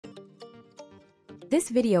This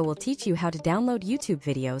video will teach you how to download YouTube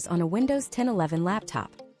videos on a Windows 10-11 laptop.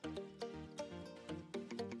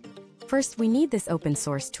 First, we need this open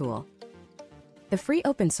source tool. The free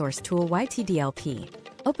open source tool YT-DLP.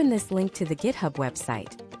 Open this link to the GitHub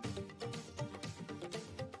website.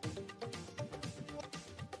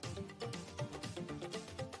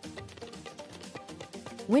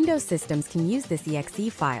 Windows systems can use this exe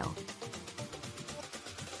file.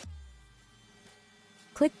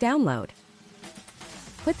 Click Download.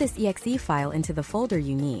 Put this exe file into the folder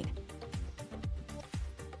you need.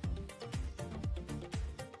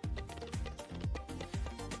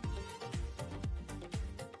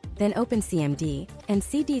 Then open CMD and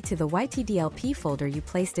CD to the YT-DLP folder you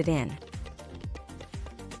placed it in.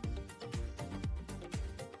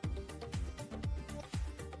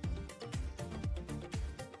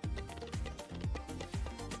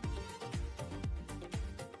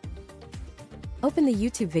 Open the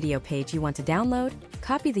YouTube video page you want to download,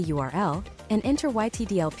 copy the URL, and enter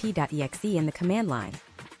ytdlp.exe in the command line.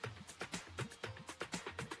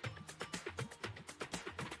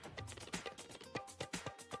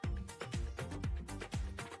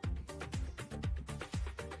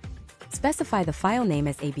 Specify the file name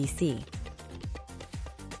as ABC.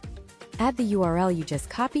 Add the URL you just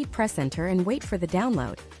copied, press enter, and wait for the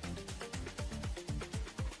download.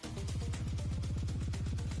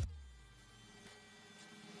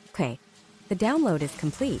 Okay, the download is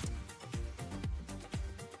complete.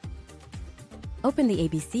 Open the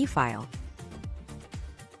ABC file.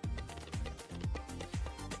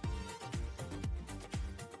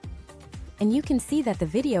 And you can see that the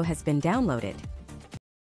video has been downloaded.